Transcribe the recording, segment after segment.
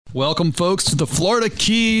Welcome, folks, to the Florida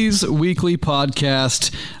Keys Weekly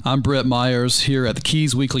Podcast. I'm Brett Myers here at the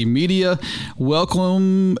Keys Weekly Media.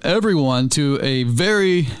 Welcome, everyone, to a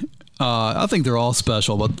very... I think they're all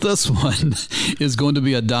special, but this one is going to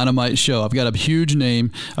be a dynamite show. I've got a huge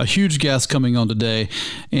name, a huge guest coming on today.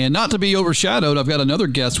 And not to be overshadowed, I've got another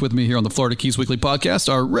guest with me here on the Florida Keys Weekly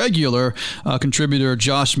Podcast, our regular contributor,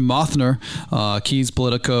 Josh Mothner, Keys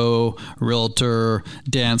Politico, realtor,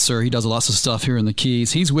 dancer. He does lots of stuff here in the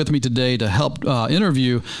Keys. He's with me today to help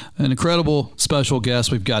interview an incredible special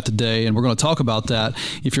guest we've got today, and we're going to talk about that.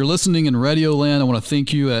 If you're listening in Radio Land, I want to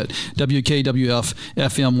thank you at WKWF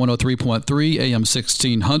FM 103.3 AM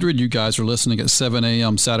 1600. You guys are listening at 7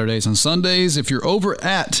 a.m. Saturdays and Sundays. If you're over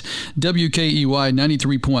at WKEY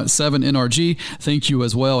 93.7 NRG, thank you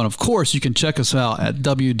as well. And of course, you can check us out at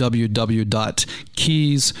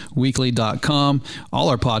www.keysweekly.com. All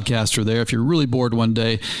our podcasts are there. If you're really bored one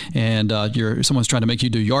day and someone's trying to make you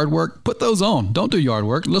do yard work, put those on. Don't do yard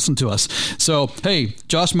work. Listen to us. So, hey,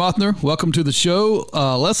 Josh Mothner, welcome to the show.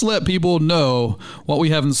 Let's let people know what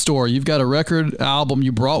we have in store. You've got a record album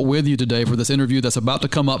you brought with you today for this interview that's about to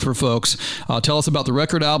come up for folks. Tell us about the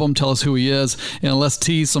record album, tell us who he is, and let's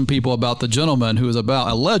tease some people about the gentleman who is about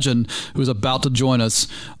a legend who's about to join us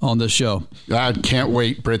on this show. I can't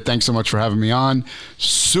wait, Britt. Thanks so much for having me on.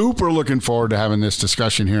 Super looking forward to having this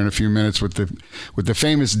discussion here in a few minutes with the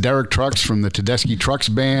famous Derek Trucks from the Tedeschi Trucks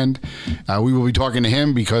Band. We will be talking to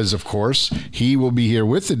him because, of course, he will be here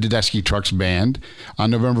with the Tedeschi Trucks Band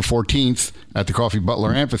on November 14th at the Coffee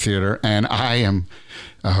Butler Amphitheater, and I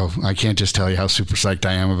can't just tell you how super psyched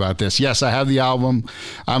I am about this. Yes, I have the album.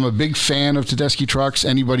 I'm a big fan of Tedeschi Trucks.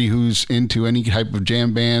 Anybody who's into any type of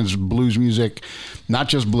jam bands, blues music, not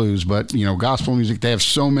just blues, but gospel music, they have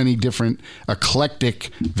so many different eclectic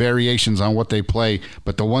variations on what they play.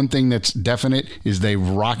 But the one thing that's definite is they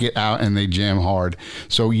rock it out and they jam hard.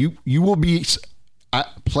 So you will be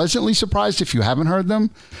pleasantly surprised if you haven't heard them.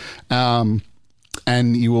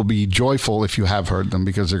 And you will be joyful if you have heard them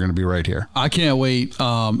because they're going to be right here. I can't wait. It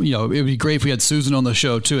would be great if we had Susan on the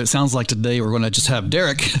show too. It sounds like today we're going to just have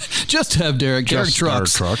Derek, Derek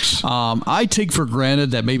Trucks. I take for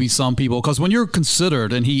granted that maybe some people, because when you're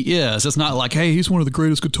considered, and he is, it's not like, hey, he's one of the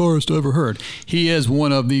greatest guitarists I ever heard. He is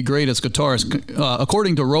one of the greatest guitarists.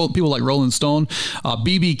 According to people like Rolling Stone,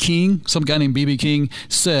 B.B. King, some guy named B.B. King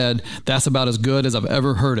said that's about as good as I've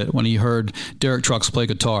ever heard it when he heard Derek Trucks play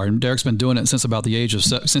guitar. And Derek's been doing it since about the age of,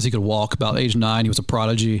 since he could walk, about age 9. He was a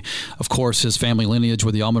prodigy. Of course, his family lineage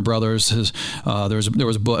were the Allman Brothers. There was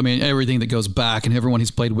a book. I mean, everything that goes back, and everyone he's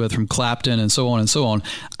played with, from Clapton and so on and so on.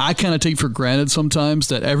 I kind of take for granted sometimes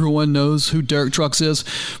that everyone knows who Derek Trucks is,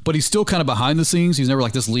 but he's still kind of behind the scenes. He's never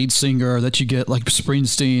like this lead singer that you get like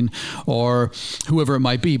Springsteen or whoever it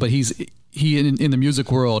might be, but he in the music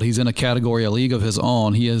world, he's in a category, a league of his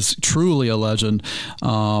own. He is truly a legend.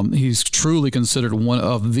 He's truly considered one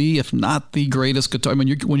of the, if not the greatest guitar. I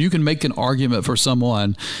mean, when you can make an argument for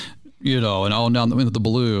someone, and all down the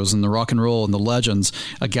blues and the rock and roll and the legends,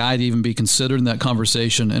 a guy to even be considered in that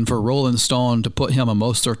conversation, and for Rolling Stone to put him on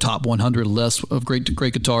most of their top 100 lists of great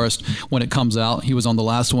guitarists when it comes out. He was on the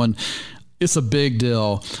last one. It's a big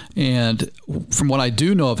deal. And from what I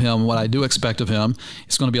do know of him, what I do expect of him,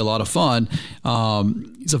 it's going to be a lot of fun.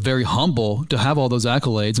 He's a very humble to have all those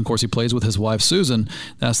accolades. Of course, he plays with his wife, Susan.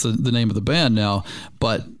 That's the name of the band now.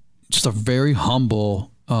 But just a very humble,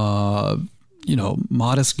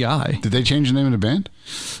 modest guy. Did they change the name of the band?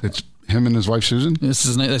 It's him and his wife, Susan?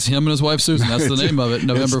 That's him and his wife, Susan. That's the name of it.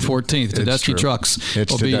 November 14th. Tedeschi Trucks.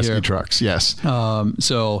 It's Tedeschi Trucks, yes.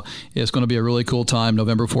 So it's going to be a really cool time,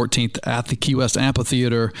 November 14th at the Key West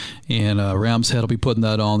Amphitheater, and Ram's Head will be putting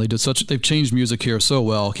that on. They've changed music here so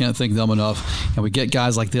well. Can't thank them enough. And we get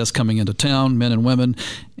guys like this coming into town, men and women,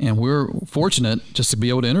 and we're fortunate just to be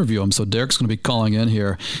able to interview them. So Derek's going to be calling in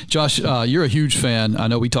here. Josh, you're a huge fan. I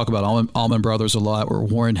know we talk about Allman Brothers a lot. We're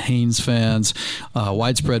Warren Haynes fans.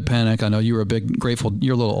 Widespread Panic. I know you were a big Grateful.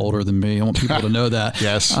 You're a little older than me. I want people to know that.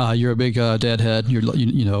 Yes. You're a big Deadhead.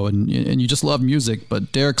 And you just love music.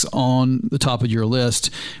 But Derek's on the top of your list.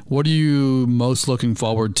 What are you most looking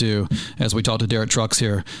forward to as we talk to Derek Trucks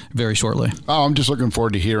here very shortly? Oh, I'm just looking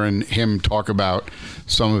forward to hearing him talk about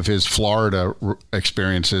some of his Florida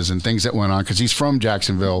experiences and things that went on, because he's from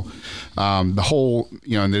Jacksonville. The whole,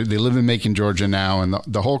 and they live in Macon, Georgia now, and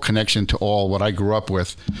the whole connection to all what I grew up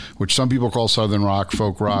with, which some people call Southern rock,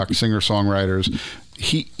 folk rock, singer-songwriters.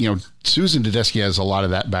 Susan Tedeschi has a lot of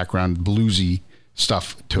that background, bluesy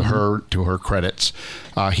stuff to her credits.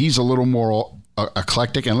 He's a little more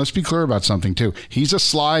eclectic. And let's be clear about something too. He's a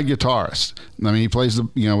slide guitarist. I mean, he plays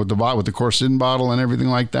with the Corson bottle and everything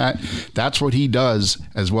like that. That's what he does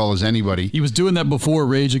as well as anybody. He was doing that before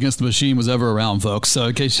Rage Against the Machine was ever around, folks. So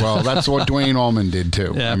in case well, that's what Duane Allman did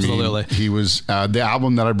too. Yeah, absolutely. I mean, he was the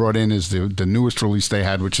album that I brought in is the newest release they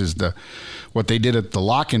had, which is what they did at the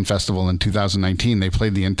Lock-In Festival in 2019. They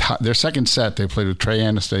played their second set. They played with Trey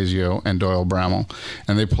Anastasio and Doyle Bramall,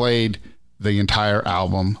 and they played the entire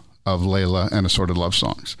album of Layla and Assorted Love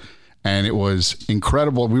Songs. And it was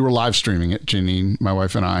incredible. We were live streaming it, Janine, my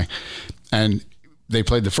wife and I, and they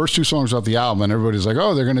played the first two songs off the album, and everybody's like,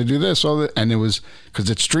 oh, they're going to do this. And it was because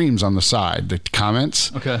it streams on the side, the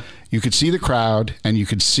comments. Okay. You could see the crowd, and you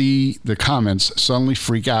could see the comments suddenly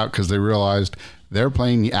freak out because they realized they're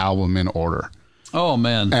playing the album in order. Oh,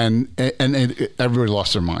 man. And everybody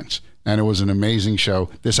lost their minds. And it was an amazing show.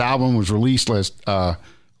 This album was released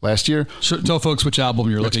last year. Sure, tell folks which album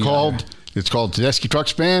you're looking at. It's called Tedeschi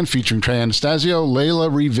Trucks Band, featuring Trey Anastasio,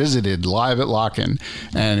 Layla Revisited, live at Lock-In.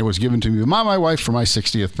 And it was given to me by my wife for my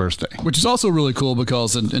 60th birthday. Which is also really cool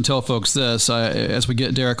because, and tell folks this, as we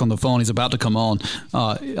get Derek on the phone, he's about to come on.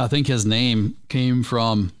 I think his name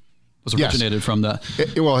originated from that.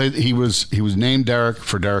 He was named Derek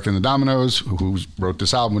for Derek and the Dominoes, who wrote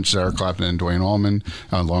this album, which is Eric Clapton and Duane Allman,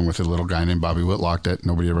 along with a little guy named Bobby Whitlock that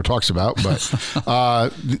nobody ever talks about.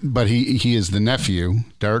 But he is the nephew.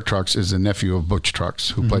 Derek Trucks is the nephew of Butch Trucks,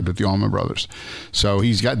 who played with the Allman Brothers. So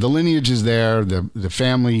he's got the lineage is there, the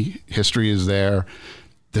family history is there,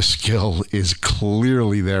 the skill is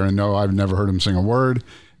clearly there. And no, I've never heard him sing a word.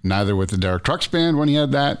 Neither with the Derek Trucks Band when he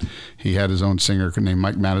had that. He had his own singer named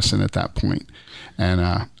Mike Madison at that point. And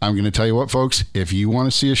I'm going to tell you what, folks, if you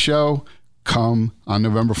want to see a show, come on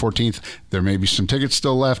November 14th. There may be some tickets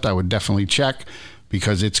still left. I would definitely check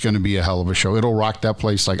because it's going to be a hell of a show. It'll rock that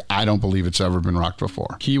place like I don't believe it's ever been rocked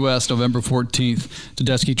before. Key West, November 14th.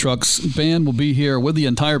 Tedeschi Trucks Band will be here with the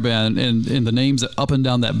entire band, and the names up and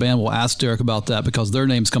down that band. We'll ask Derek about that because their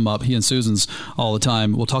names come up, he and Susan's, all the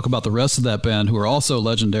time. We'll talk about the rest of that band who are also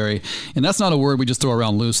legendary, and that's not a word we just throw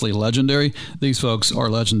around loosely. Legendary. These folks are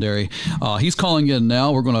legendary. He's calling in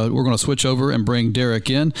now. We're gonna switch over and bring Derek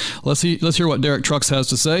in. Let's hear what Derek Trucks has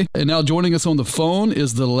to say. And now joining us on the phone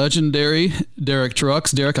is the legendary Derek Trucks.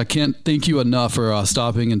 Derek, I can't thank you enough for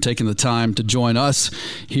stopping and taking the time to join us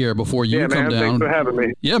here before you come down. Thanks for having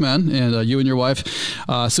me. Yeah, man. And you and your wife,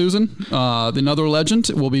 Susan, another legend,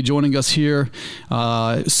 will be joining us here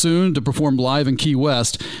soon to perform live in Key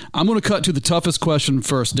West. I'm going to cut to the toughest question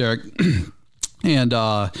first, Derek. And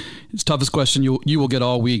it's the toughest question you will get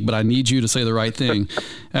all week, but I need you to say the right thing.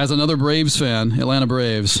 As another Braves fan, Atlanta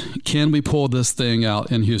Braves, can we pull this thing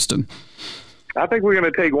out in Houston? I think we're going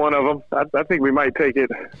to take one of them. I think we might take it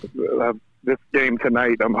this game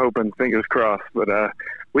tonight. I'm hoping, fingers crossed. But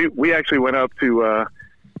we actually went up to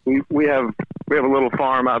we have a little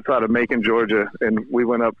farm outside of Macon, Georgia, and we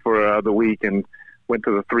went up for the week and went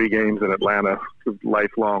to the 3 games in Atlanta.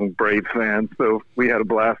 Lifelong Braves fans, so we had a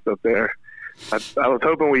blast up there. I was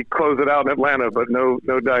hoping we'd close it out in Atlanta, but no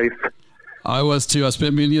dice. I was too. I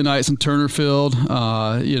spent many nights in Turner Field,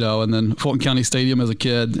 and then Fulton County Stadium as a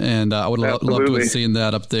kid, and I would love to have seen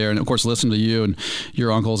that up there. And of course, listening to you and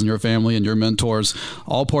your uncles and your family and your mentors,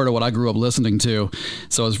 all part of what I grew up listening to.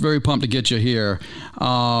 So I was very pumped to get you here.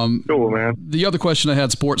 Cool, man. The other question I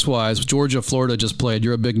had sports-wise, Georgia, Florida just played.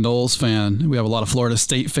 You're a big Noles fan. We have a lot of Florida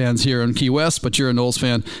State fans here in Key West, but you're a Noles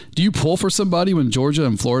fan. Do you pull for somebody when Georgia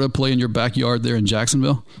and Florida play in your backyard there in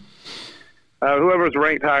Jacksonville? Whoever's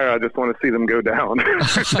ranked higher, I just want to see them go down.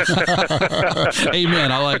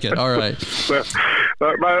 Amen. I like it. All right. But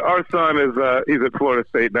our son he's at Florida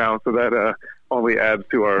State now, so that only adds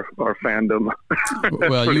to our fandom.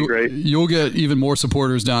 Well, great. You'll get even more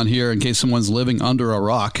supporters down here in case someone's living under a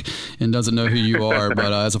rock and doesn't know who you are.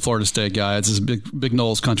 But as a Florida State guy, it's this big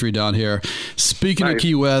Noles country down here. Speaking of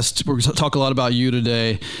Key West, we're going to talk a lot about you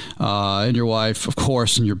today and your wife, of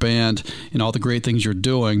course, and your band and all the great things you're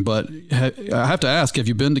doing. But I have to ask, have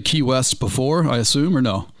you been to Key West before, I assume, or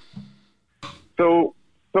no? So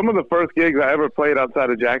some of the first gigs I ever played outside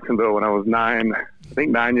of Jacksonville when I was 9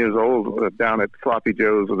 years old, down at Sloppy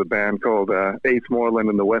Joe's with a band called Ace Moreland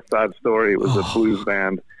and the West Side Story. It was a blues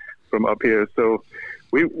band from up here. So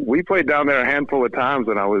we played down there a handful of times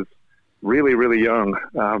when I was really, really young.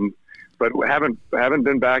 But haven't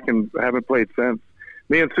been back and haven't played since.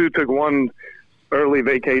 Me and Sue took one early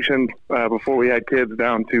vacation before we had kids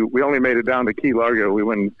we only made it down to Key Largo. We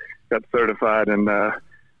went and got certified and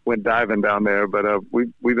went diving down there, but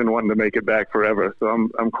we've been wanting to make it back forever, so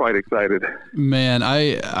I'm quite excited. Man,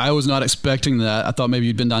 I was not expecting that. I thought maybe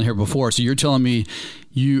you'd been down here before. So you're telling me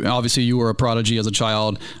you were a prodigy as a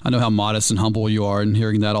child. I know how modest and humble you are, and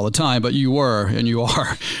hearing that all the time, but you were, and you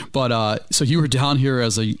are. But so you were down here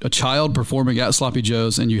as a child performing at Sloppy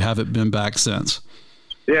Joe's, and you haven't been back since.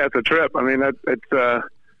 Yeah, it's a trip. I mean, it's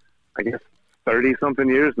I guess 30-something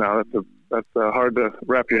years now. That's hard to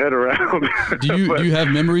wrap your head around. Do you have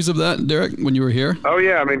memories of that, Derek, when you were here? Oh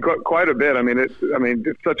yeah, I mean quite a bit. I mean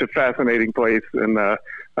it's such a fascinating place, and I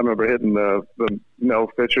remember hitting the Mel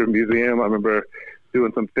Fisher Museum. I remember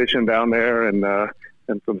doing some fishing down there and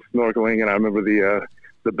some snorkeling, and I remember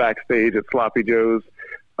the backstage at Sloppy Joe's.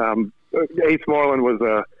 Ace Moreland was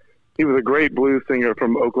a great blues singer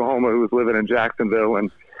from Oklahoma who was living in Jacksonville, and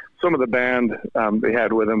some of the band they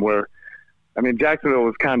had with him were, I mean, Jacksonville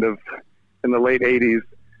was kind of in the late 80s.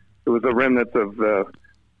 It was the remnants of a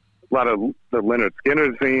lot of the Leonard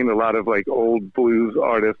Skinner scene, a lot of like old blues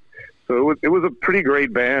artists. So it was a pretty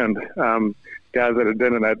great band, guys that had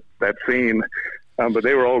been in that scene. But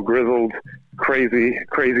they were all grizzled, crazy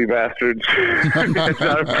bastards. I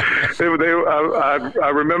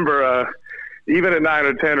remember, even at 9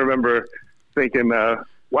 or 10, I remember thinking,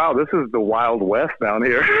 wow, this is the Wild West down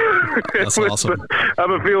here. That's awesome. I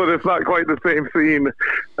have a feeling it's not quite the same scene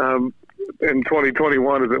in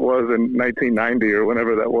 2021 as it was in 1990 or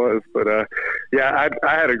whenever that was. But yeah,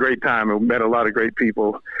 I had a great time. I met a lot of great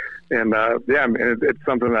people. And yeah, I mean, it's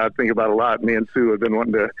something that I think about a lot. Me and Sue have been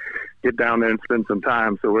wanting to get down there and spend some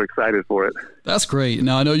time, so we're excited for it. That's great.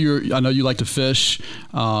 Now I know you like to fish,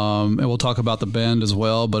 and we'll talk about the band as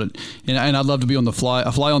well. But and I'd love to be on a fly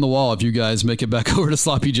on the wall if you guys make it back over to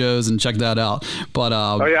Sloppy Joe's and check that out. But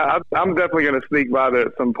oh yeah, I'm definitely going to sneak by there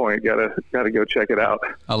at some point. Got to go check it out.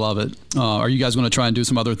 I love it. Are you guys going to try and do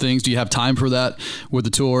some other things? Do you have time for that with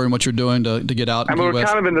the tour and what you're doing to get out? I mean, we're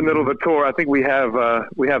kind of in the middle of the tour. I think we have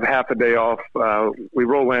half a day off. We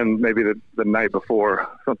roll in maybe the night before,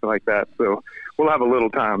 something like that. So we'll have a little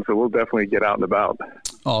time. So we'll definitely get out and about.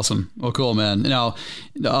 Awesome. Well, cool, man. Now,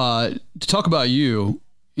 to talk about you,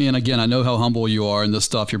 and again, I know how humble you are in this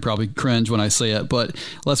stuff. You're probably cringe when I say it, but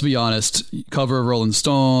let's be honest. Cover of Rolling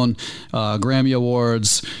Stone, Grammy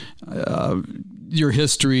Awards, your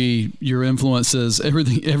history, your influences,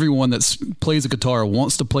 everything. Everyone that plays a guitar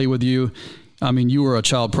wants to play with you. I mean, you were a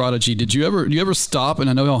child prodigy. Do you ever stop? And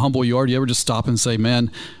I know how humble you are. Do you ever just stop and say,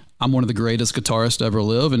 "Man, I'm one of the greatest guitarists to ever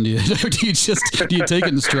live"? And do you take it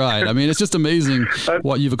in stride? I mean, it's just amazing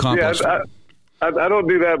what you've accomplished. Yeah, I don't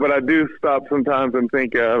do that, but I do stop sometimes and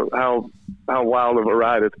think how wild of a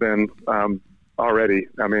ride it's been already.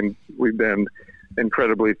 I mean, we've been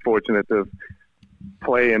incredibly fortunate to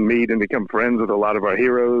play and meet and become friends with a lot of our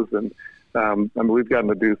heroes, and I mean, we've gotten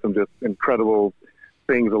to do some just incredible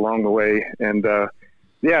things along the way. And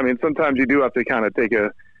yeah, I mean, sometimes you do have to kind of take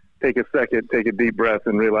a second, take a deep breath,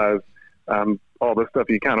 and realize all the stuff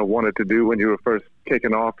you kind of wanted to do when you were first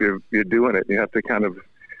kicking off, you're doing it. You have to kind of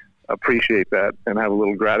appreciate that and have a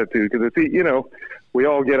little gratitude, because it's, you know, we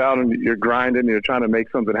all get out and you're grinding, you're trying to make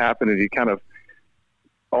something happen, and you kind of,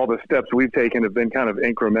 all the steps we've taken have been kind of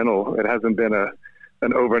incremental. It hasn't been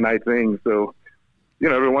an overnight thing. So, you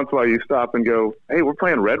know, every once in a while you stop and go, "Hey, we're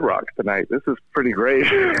playing Red Rocks tonight. This is pretty great."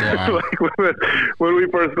 Yeah. Like when we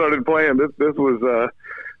first started playing, this was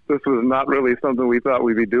not really something we thought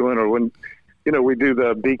we'd be doing. Or when, you know, we do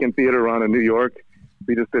the Beacon Theater run in New York,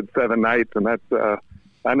 we just did 7 nights, and that's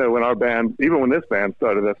I know when our band, even when this band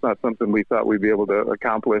started, that's not something we thought we'd be able to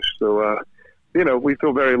accomplish. So, you know, we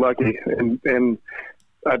feel very lucky. And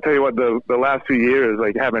I tell you what, the last few years,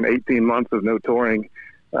 like having 18 months of no touring,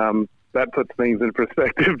 that puts things in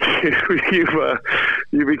perspective.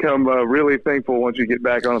 You become really thankful once you get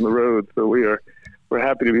back on the road. So we're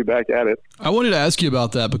happy to be back at it. I wanted to ask you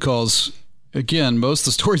about that because, again, most of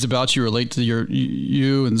the stories about you relate to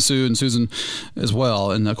you and Sue and Susan as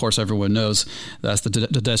well. And of course, everyone knows that's the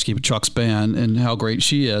Tedeschi Trucks band and how great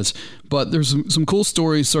she is. But there's some cool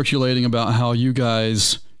stories circulating about how you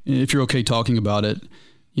guys, if you're okay talking about it,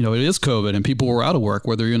 you know, it is COVID and people were out of work,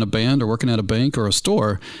 whether you're in a band or working at a bank or a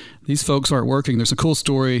store. These folks aren't working. There's a cool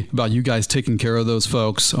story about you guys taking care of those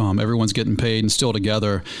folks. Everyone's getting paid and still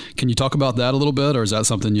together. Can you talk about that a little bit, or is that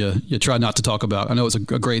something you try not to talk about? I know it's a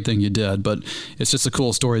great thing you did, but it's just a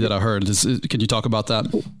cool story that I heard. Can you talk about that?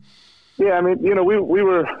 Yeah, I mean, you know, we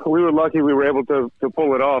were lucky we were able to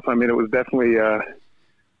pull it off. I mean, it was definitely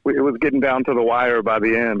it was getting down to the wire by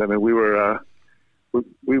the end. I mean, we were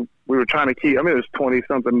trying to keep. I mean, there's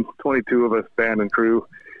 22 of us, band and crew,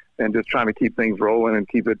 and just trying to keep things rolling and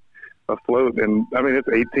keep it afloat. And I mean, it's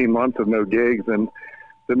 18 months of no gigs, and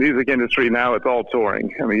the music industry now, it's all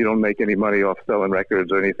touring. I mean, you don't make any money off selling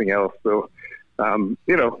records or anything else. So,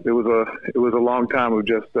 you know, it was a long time of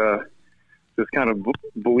just kind of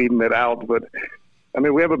bleeding it out. But I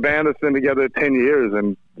mean, we have a band that's been together 10 years,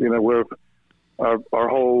 and our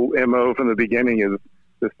whole MO from the beginning is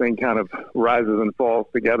this thing kind of rises and falls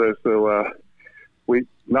together. So we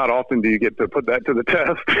not often do you get to put that to the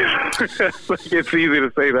test. It's easy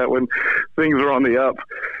to say that when things are on the up,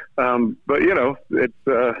 but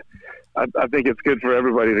it's I think it's good for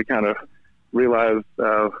everybody to kind of realize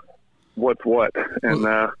what's what, and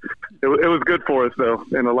it was good for us though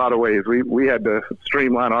in a lot of ways. We had to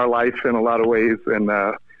streamline our life in a lot of ways, and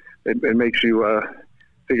it makes you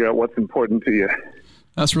figure out what's important to you.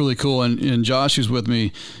 That's really cool. And Josh, who's with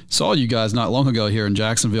me, saw you guys not long ago here in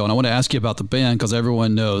Jacksonville. And I want to ask you about the band because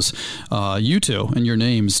everyone knows you two and your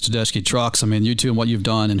names, Tedeschi Trucks. I mean, you two and what you've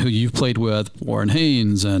done and who you've played with, Warren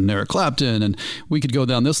Haynes and Eric Clapton. And we could go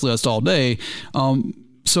down this list all day.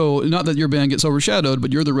 So not that your band gets overshadowed,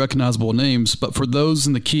 but you're the recognizable names. But for those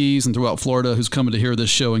in the Keys and throughout Florida who's coming to hear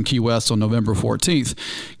this show in Key West on November 14th,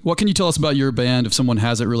 what can you tell us about your band if someone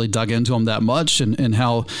hasn't really dug into them that much, and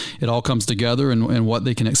how it all comes together and what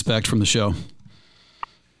they can expect from the show?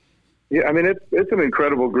 Yeah, I mean, it's an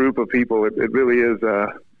incredible group of people. It really is,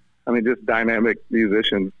 just dynamic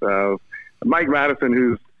musicians. Mike Madison,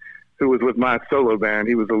 who was with my solo band,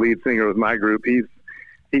 he was the lead singer of my group.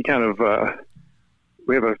 He kind of...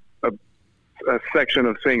 we have a section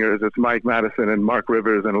of singers. It's Mike Madison and Mark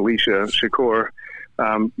Rivers and Alicia Shakur.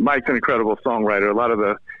 Mike's an incredible songwriter. A lot of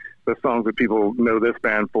the songs that people know this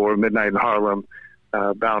band for, Midnight in Harlem,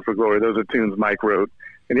 Bound for Glory, those are tunes Mike wrote.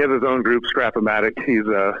 And he has his own group, Scrap-O-Matic. He's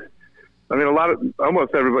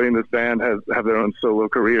almost everybody in this band have their own solo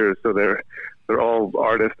careers, so they're all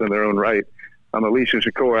artists in their own right. Alicia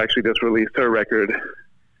Shakur actually just released her record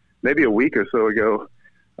maybe a week or so ago.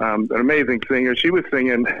 An amazing singer. She was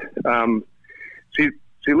singing.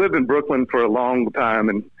 She lived in Brooklyn for a long time,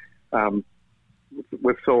 and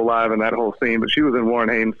with Soul Live and that whole scene. But she was in Warren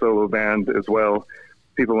Haynes' solo band as well.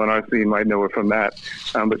 People in our scene might know her from that.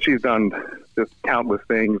 But she's done just countless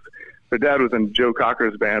things. Her dad was in Joe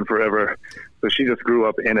Cocker's band forever, so she just grew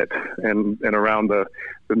up in it and around the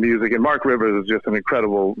music. And Mark Rivers is just an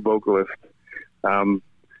incredible vocalist.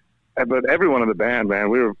 But everyone in the band, man,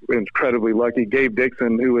 we were incredibly lucky. Gabe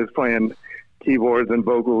Dixon, who is playing keyboards and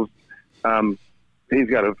vocals, he's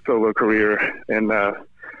got a solo career, and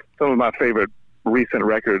some of my favorite recent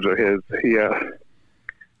records are his. He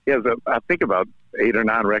has, I think, about 8 or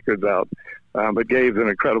 9 records out. But Gabe's an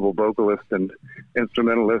incredible vocalist and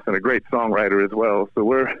instrumentalist and a great songwriter as well. So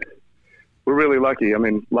we're really lucky. I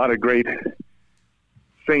mean, a lot of great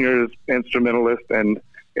singers, instrumentalists, and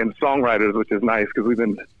songwriters, which is nice because we've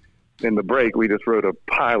been in the break. We just wrote a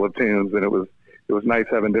pile of tunes, and it was nice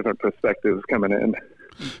having different perspectives coming in.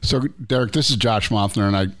 So, Derek, this is Josh Mothner,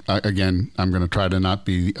 and I'm going to try to not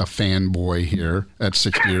be a fanboy here at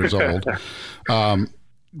 60 years old.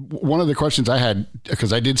 One of the questions I had,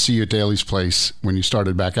 because I did see you at Daly's Place when you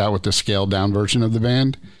started back out with the scaled down version of the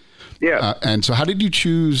band. Yeah. And so how did you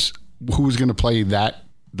choose who was going to play that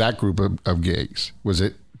group of gigs? Was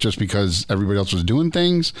it just because everybody else was doing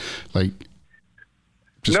things?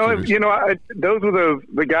 No, curious. Those were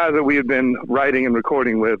the guys that we had been writing and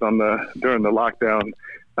recording with during the lockdown.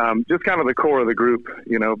 Just kind of the core of the group,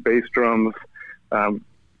 bass, drums,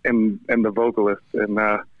 and the vocalist, and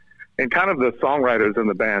kind of the songwriters in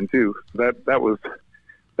the band too. That was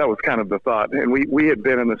kind of the thought. And we had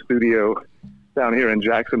been in the studio down here in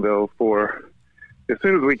Jacksonville for as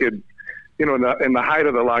soon as we could, in the height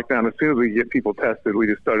of the lockdown. As soon as we could get people tested, we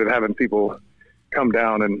just started having people come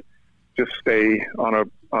down and just stay on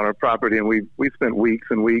our property, and we spent weeks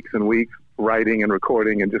and weeks and weeks writing and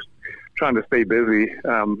recording and just trying to stay busy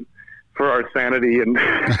for our sanity and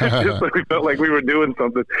just like we felt like we were doing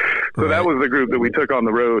something. So that was the group that we took on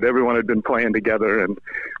the road. Everyone had been playing together, and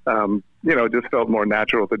it just felt more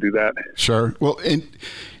natural to do that. Sure. Well, and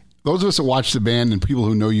those of us that watch the band and people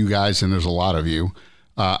who know you guys, and there's a lot of you,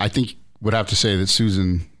 I think would have to say that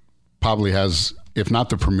Susan probably has, if not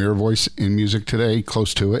the premier voice in music today,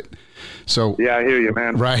 close to it. So yeah, I hear you,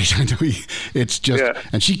 man. Right. I know it's just,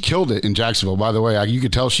 and she killed it in Jacksonville. By the way, you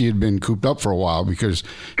could tell she had been cooped up for a while because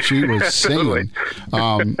she was singing.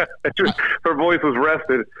 Her voice was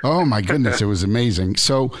rested. Oh my goodness, it was amazing.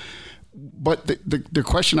 So, but the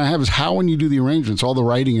question I have is how, when you do the arrangements, all the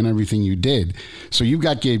writing and everything you did. So you've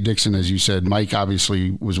got Gabe Dixon, as you said. Mike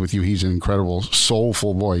obviously was with you. He's an incredible,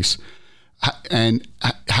 soulful voice. And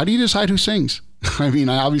how do you decide who sings? I mean,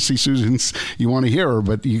 obviously Susan's, you want to hear her,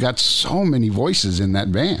 but you got so many voices in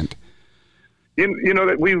that band.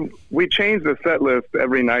 That we change the set list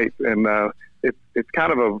every night, and it's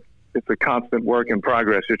kind of a constant work in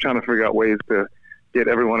progress. You're trying to figure out ways to get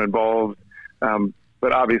everyone involved,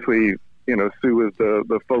 but obviously, Sue is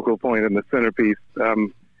the focal point and the centerpiece,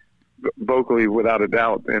 vocally without a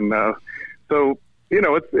doubt. And so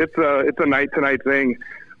it's a night to night thing.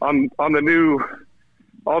 On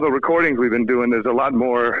all the recordings we've been doing, there's a lot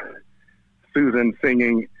more Susan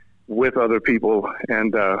singing with other people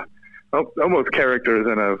and almost characters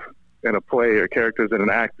in a play or characters in an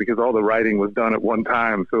act, because all the writing was done at one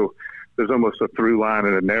time. So there's almost a through line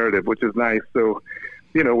and a narrative, which is nice. So,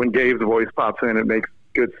 when Gabe's voice pops in, it makes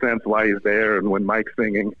good sense why he's there. And when Mike's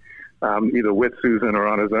singing, either with Susan or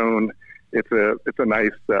on his own, it's a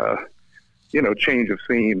nice, change of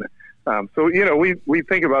scene. So, we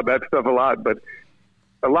think about that stuff a lot, but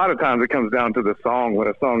a lot of times it comes down to the song. When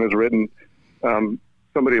a song is written,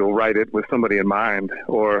 somebody will write it with somebody in mind,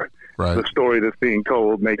 or right. The story that's being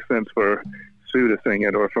told makes sense for Sue to sing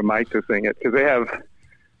it or for Mike to sing it, because they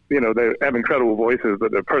have incredible voices,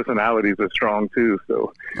 but their personalities are strong too.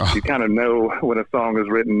 So you kind of know when a song is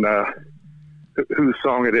written, whose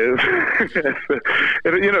song it is.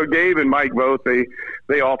 Gabe and Mike both,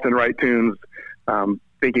 they often write tunes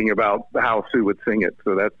thinking about how Sue would sing it.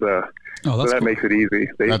 So that's so that cool. Makes it easy.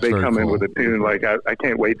 They come in with a tune like, I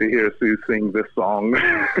can't wait to hear Sue sing this song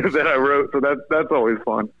that I wrote. So that's always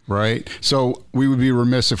fun. Right. So we would be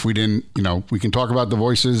remiss if we didn't, we can talk about the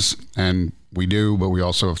voices, and we do, but we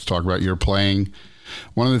also have to talk about your playing.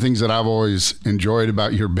 One of the things that I've always enjoyed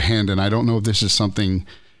about your band, and I don't know if this is something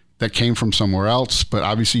that came from somewhere else, but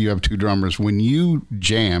obviously you have two drummers. When you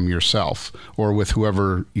jam yourself or with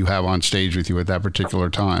whoever you have on stage with you at that particular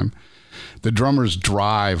time, the drummers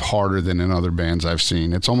drive harder than in other bands I've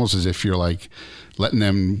seen. It's almost as if you're like letting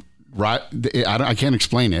them ride. I can't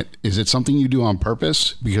explain it. Is it something you do on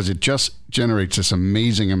purpose? Because it just generates this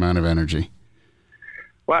amazing amount of energy.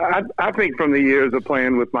 Well, I think from the years of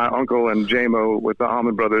playing with my uncle and J-Mo with the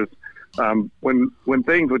Allman Brothers, when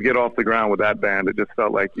things would get off the ground with that band, it just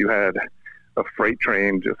felt like you had a freight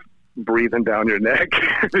train just breathing down your neck.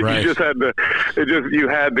 Right. You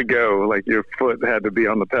had to go, like your foot had to be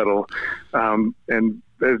on the pedal. And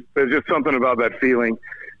there's just something about that feeling.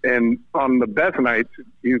 And on the best nights,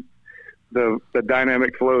 the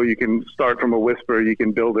dynamic flow, you can start from a whisper, you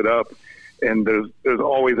can build it up, and there's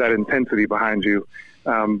always that intensity behind you.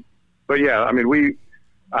 But yeah, I mean,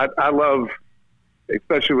 I love,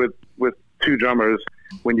 especially with two drummers,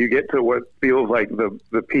 when you get to what feels like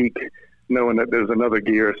the peak, knowing that there's another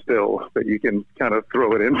gear still that you can kind of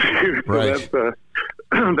throw it into. Right. So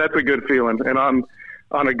that's a good feeling. And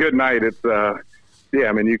on a good night, it's,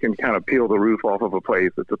 you can kind of peel the roof off of a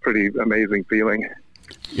place. It's a pretty amazing feeling.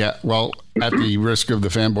 Yeah, well, at the risk of the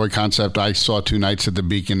fanboy concept, I saw two nights at the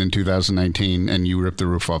Beacon in 2019, and you ripped the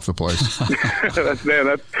roof off the place. That's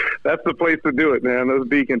the place to do it, man. Those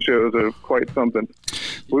Beacon shows are quite something.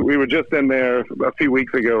 We were just in there a few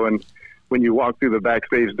weeks ago, and when you walk through the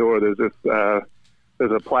backstage door, there's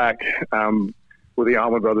a plaque with the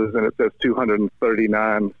Allman Brothers, and it says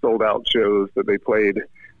 239 sold out shows that they played.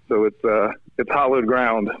 So it's hallowed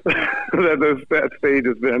ground. that stage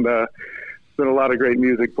has been a lot of great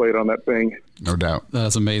music played on that thing. No doubt.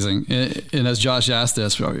 That's amazing. And as Josh asked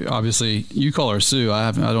us, obviously you call her Sue.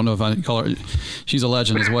 I don't know if I call her. She's a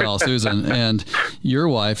legend as well, Susan, and your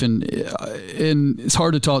wife. And it's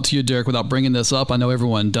hard to talk to you, Derek, without bringing this up. I know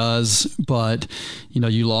everyone does, but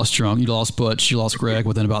you lost your uncle, you lost Butch, you lost Greg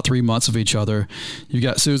within about 3 months of each other. You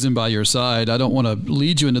got Susan by your side. I don't want to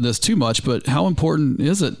lead you into this too much, but how important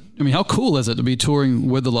is it? I mean, how cool is it to be touring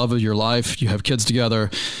with the love of your life? You have kids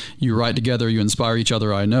together, you write together, you inspire each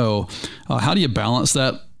other, I know. How do you balance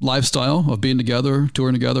that lifestyle of being together,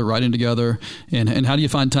 touring together, writing together, and how do you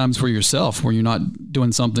find times for yourself where you're not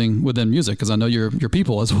doing something within music? Because I know you're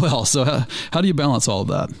people as well. So how do you balance all of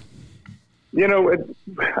that?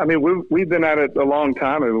 We've been at it a long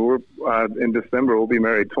time. I mean, we're in December, we'll be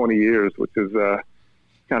married 20 years, which is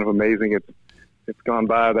kind of amazing. It's gone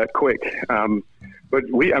by that quick. But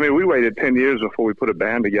we waited 10 years before we put a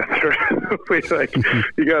band together.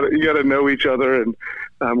 You got to know each other, and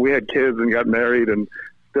we had kids and got married, and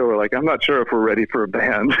still were like, I'm not sure if we're ready for a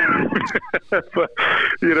band. But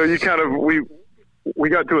we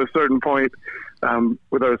got to a certain point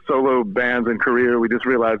with our solo bands and career. We just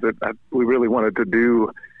realized that we really wanted to do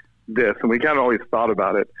this, and we kind of always thought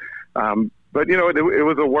about it. But it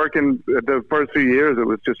was a work in the first few years. It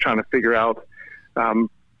was just trying to figure out.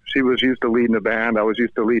 She was used to leading a band. I was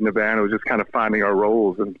used to leading a band. It was just kind of finding our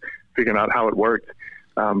roles and figuring out how it worked.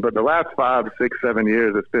 But the last 5, 6, 7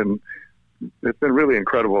 years, it's been really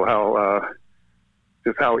incredible how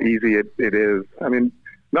easy it is. I mean,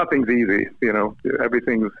 nothing's easy.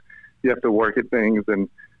 Everything's, you have to work at things and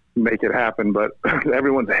make it happen. But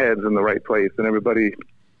everyone's head's in the right place, and everybody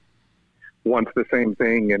wants the same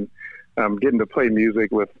thing. And getting to play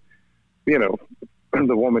music with, the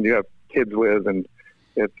woman you have kids with, and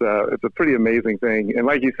it's a pretty amazing thing. And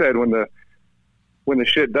like you said, when the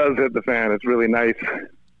shit does hit the fan, it's really nice.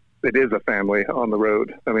 It is a family on the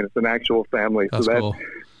road. I mean, it's an actual family. That's so cool.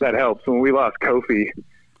 That helps. When we lost Kofi,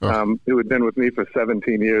 who had been with me for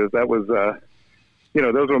 17 years, that was,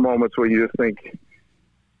 those were moments where you just think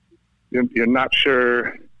you're not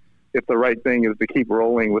sure if the right thing is to keep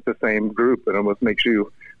rolling with the same group. It almost makes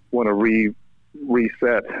you want to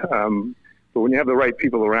reset. But when you have the right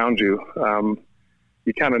people around you,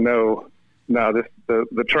 you kind of know,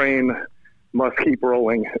 the train must keep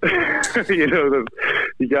rolling.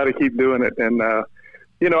 You got to keep doing it. And,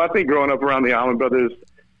 I think growing up around the Allman Brothers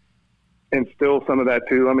instilled some of that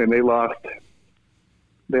too. I mean, they lost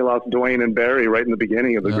Dwayne and Barry right in the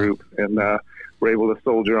beginning of the group, and were able to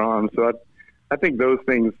soldier on. So I think those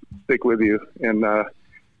things stick with you. And, but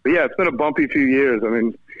yeah, it's been a bumpy few years. I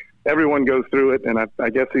mean, everyone goes through it. And I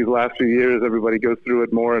guess these last few years, everybody goes through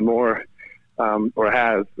it more and more, or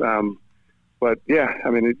has. But yeah, I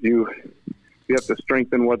mean, you have to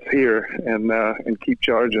strengthen what's here and keep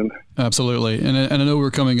charging. Absolutely. And I know we're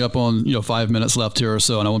coming up on 5 minutes left here or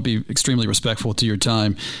so, and I want to be extremely respectful to your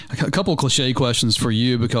time. A couple of cliche questions for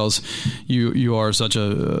you, because you are such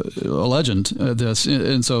a legend at this.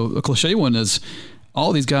 And so a cliche one is,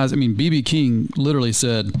 all these guys, I mean, B.B. King literally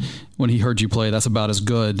said when he heard you play, that's about as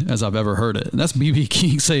good as I've ever heard it. And that's B.B.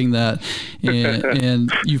 King saying that. And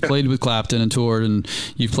you've played with Clapton and toured, and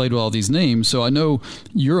you've played with all these names. So I know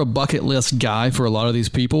you're a bucket list guy for a lot of these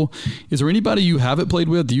people. Is there anybody you haven't played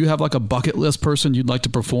with? Do you have like a bucket list person you'd like to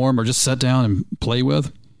perform or just sit down and play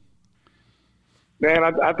with? Man,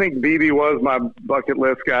 I think B.B. was my bucket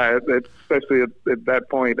list guy, especially at that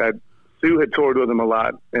point. Sue had toured with him a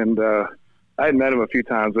lot, and I had met him a few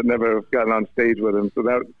times, but never gotten on stage with him. So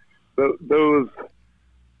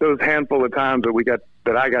those handful of times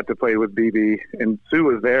that I got to play with BB, and Sue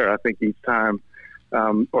was there, I think, each time,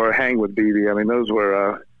 or hang with BB. I mean, those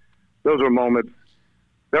were moments.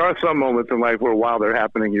 There are some moments in life where, while they're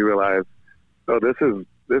happening, you realize, oh, this is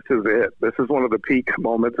it. This is one of the peak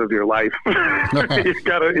moments of your life.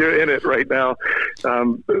 You're in it right now.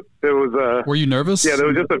 There was Were you nervous? Yeah, there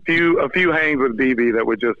was just a few hangs with BB that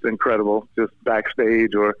were just incredible, just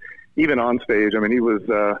backstage or even on stage. I mean, he was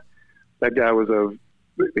that guy was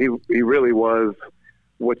he really was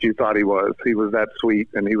what you thought he was. He was that sweet,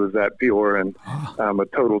 and he was that pure, and a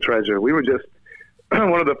total treasure. We were just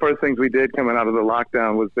one of the first things we did coming out of the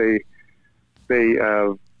lockdown was they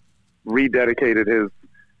rededicated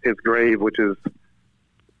his grave, which is,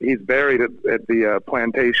 he's buried at the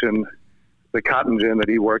plantation, the cotton gin that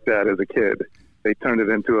he worked at as a kid. They turned it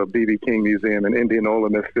into a B.B. King museum in Indianola,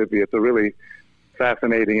 Mississippi. It's a really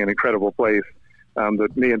fascinating and incredible place. That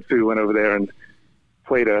me and Sue went over there and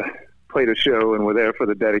played a show, and were there for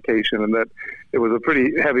the dedication. And that it was a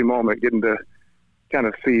pretty heavy moment, getting to kind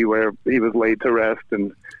of see where he was laid to rest,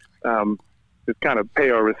 and just kind of pay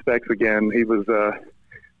our respects again. He was,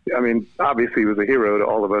 I mean, obviously he was a hero to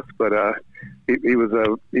all of us, but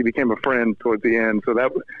he became a friend towards the end. So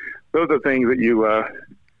those are things that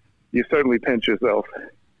you certainly pinch yourself.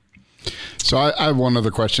 So I have one other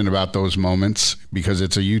question about those moments, because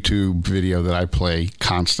it's a YouTube video that I play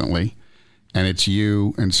constantly, and it's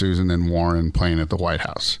you and Susan and Warren playing at the White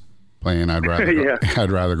House, playing I'd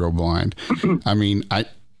Rather Go Blind. I mean,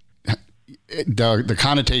 the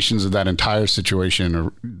connotations of that entire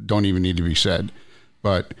situation don't even need to be said.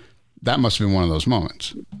 But that must have been one of those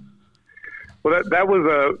moments. Well, that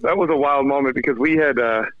was a wild moment, because we had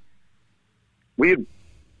been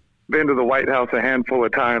to the White House a handful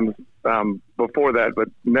of times before that, but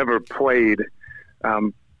never played.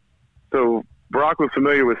 So Barack was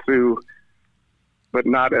familiar with Sue, but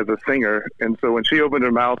not as a singer. And so when she opened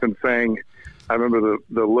her mouth and sang, I remember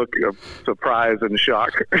the look of surprise and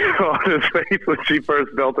shock on his face when she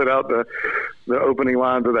first belted out the opening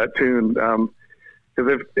lines of that tune.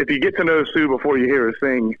 Because if you get to know Sue before you hear her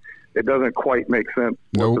sing, it doesn't quite make sense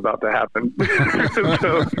what's about to happen. And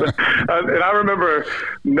I remember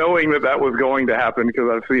knowing that was going to happen, because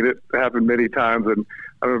I've seen it happen many times, and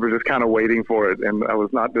I remember just kind of waiting for it, and I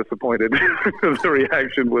was not disappointed. The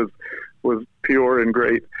reaction was pure and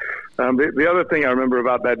great. The other thing I remember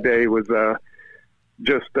about that day was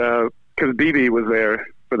just because BB was there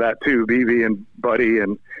for that too, BB and Buddy,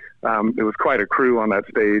 and it was quite a crew on that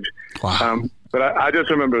stage. Wow. But I just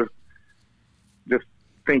remember just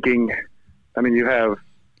thinking, I mean, you have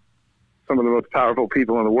some of the most powerful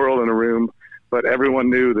people in the world in a room, but everyone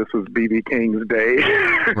knew this was B.B. King's day.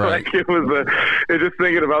 Right. Like it was just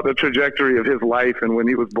thinking about the trajectory of his life and when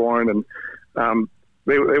he was born, and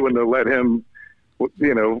they wouldn't have let him,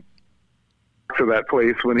 to that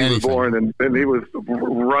place when he was born, and he was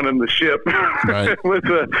running the ship. Right. It was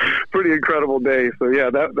a pretty incredible day. So yeah,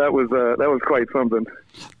 that was quite something.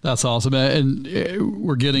 That's awesome, man. And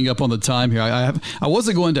we're getting up on the time here. I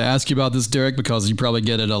wasn't going to ask you about this, Derek, because you probably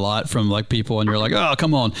get it a lot from like people, and you're like, oh,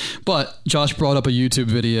 come on. But Josh brought up a YouTube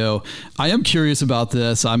video. I am curious about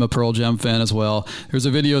this. I'm a Pearl Jam fan as well. There's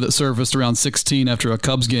a video that surfaced around 16 after a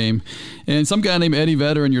Cubs game, and some guy named Eddie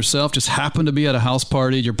Vedder and yourself just happened to be at a house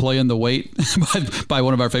party. You're playing The Wait by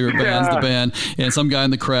one of our favorite bands, The Band, and some guy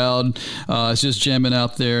in the crowd is just jamming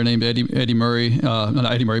out there named Eddie Murray.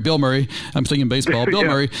 Not Eddie Murray, Bill Murray. I'm thinking baseball.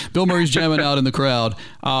 Bill Murray's jamming out in the crowd.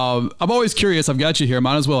 I'm always curious. I've got you here.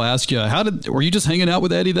 Might as well ask you, were you just hanging out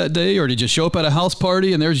with Eddie that day, or did you show up at a house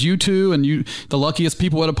party and there's you two and you, the luckiest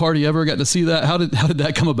people at a party ever, got to see that? How did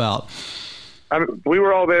that come about? We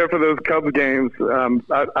were all there for those Cubs games.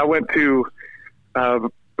 I went to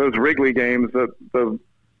those Wrigley games. The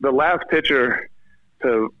last pitcher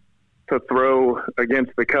to throw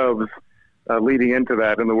against the Cubs leading into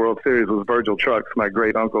that in the World Series was Virgil Trucks, my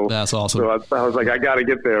great uncle. That's awesome. So I was like, I got to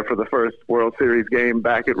get there for the first World Series game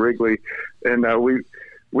back at Wrigley, and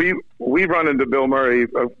we run into Bill Murray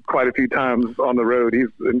quite a few times on the road. He's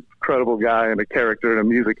an incredible guy and a character and a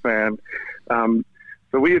music fan.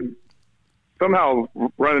 So we had somehow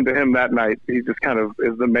run into him that night. He just kind of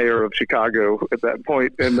is the mayor of Chicago at that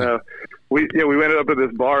point, and we ended up at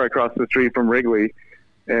this bar across the street from Wrigley,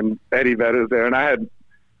 and Eddie Vedder's there, and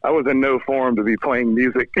I was in no form to be playing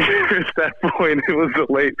music at that point. It was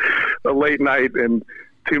a late night and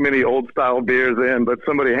too many old style beers in, but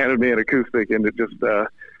somebody handed me an acoustic, and it just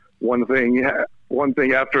one thing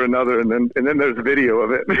after another, and then there's video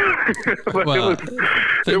of it. But wow.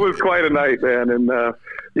 It was quite a night, man. And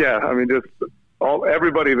just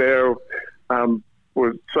everybody there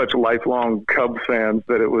were such lifelong Cubs fans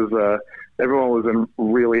that it was everyone was in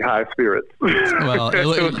really high spirits. Well, it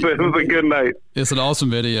was a good night. It's an awesome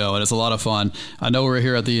video, and it's a lot of fun. I know we're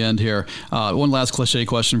here at the end here. One last cliche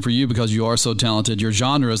question for you, because you are so talented. Your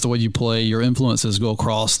genres, the way you play, your influences go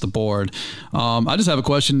across the board. I just have a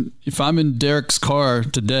question. If I'm in Derek's car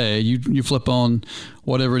today, you flip on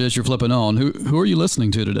whatever it is you're flipping on. Who are you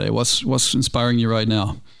listening to today? What's inspiring you right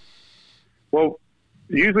now? Well,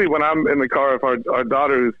 usually when I'm in the car, if our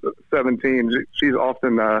daughter is 17, she's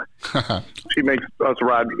often she makes us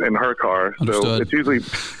ride in her car. Understood. So it's usually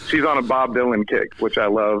she's on a Bob Dylan kick, which I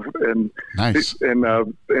love, and nice.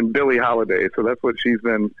 and Billie Holiday. So that's what she's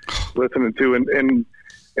been listening to. And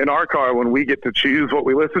in our car, when we get to choose what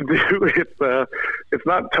we listen to, it's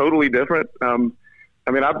not totally different. I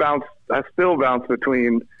still bounce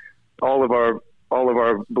between all of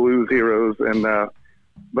our blues heroes, and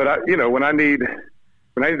but when I need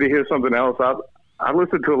to hear something else, I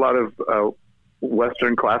listen to a lot of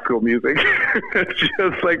Western classical music. It's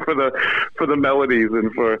just like for the melodies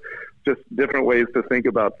and for just different ways to think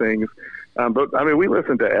about things. But I mean, we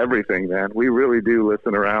listen to everything, man. We really do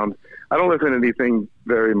listen around. I don't listen to anything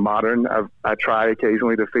very modern. I try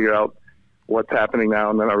occasionally to figure out what's happening now,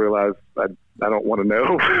 and then I realize I don't want to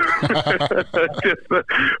know,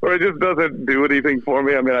 or it just doesn't do anything for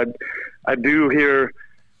me. I mean, I do hear.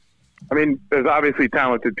 I mean, there's obviously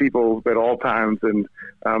talented people at all times, and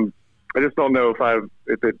I just don't know if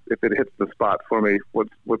it hits the spot for me.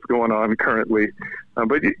 What's going on currently?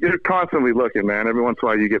 But you're constantly looking, man. Every once in a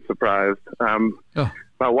while, you get surprised.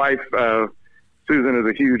 My wife Susan is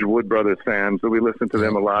a huge Wood Brothers fan, so we listen to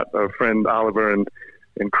them a lot. Our friend Oliver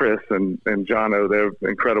and Chris and Jono, they're an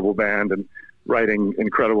incredible band and writing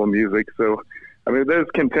incredible music. So, I mean, there's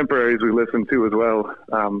contemporaries we listen to as well.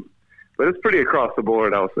 But it's pretty across the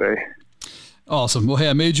board, I'll say. Awesome. Well, hey,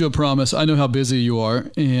 I made you a promise. I know how busy you are.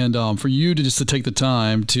 And for you to take the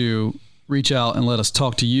time to reach out and let us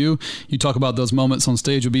talk to you. You talk about those moments on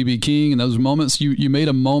stage with B.B. King, and those moments, you made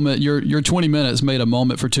a moment. Your 20 minutes made a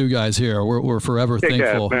moment for two guys here. We're forever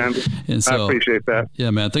thankful. Man. And so, I appreciate that.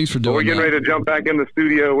 Yeah, man. Thanks for doing that. We're getting ready to jump back in the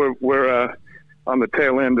studio. We're on the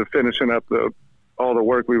tail end of finishing up all the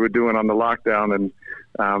work we were doing on the lockdown,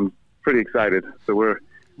 and pretty excited. So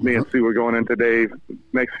me and Sue are going in today,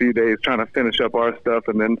 next few days, trying to finish up our stuff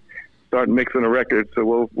and then start mixing a record.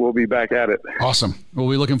 So we'll be back at it. Awesome. We'll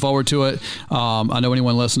be looking forward to it. I know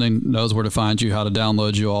anyone listening knows where to find you, how to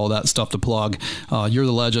download you, all that stuff to plug. You're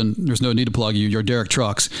the legend. There's no need to plug you. You're Derek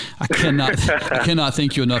Trucks. I cannot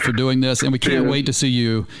thank you enough for doing this, and we can't wait to see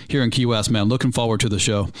you here in Key West, man. Looking forward to the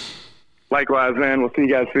show. Likewise, man. We'll see you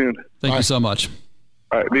guys soon. Thank you so much.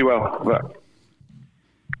 All right. Be well. Bye.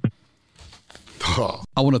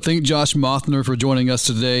 I want to thank Josh Mothner for joining us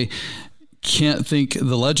today. can't thank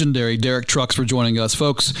the legendary Derek Trucks for joining us.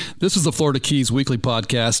 Folks, this is the Florida Keys Weekly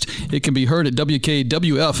Podcast. It can be heard at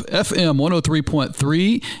WKWF FM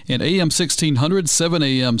 103.3 and AM 1600, 7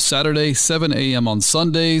 a.m. Saturday, 7 a.m. on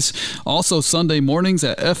Sundays. Also Sunday mornings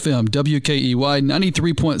at FM WKEY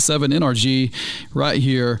 93.7 NRG right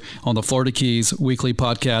here on the Florida Keys Weekly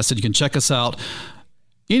Podcast. And you can check us out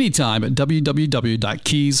anytime at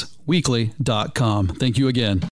www.keysweekly.com. Thank you again.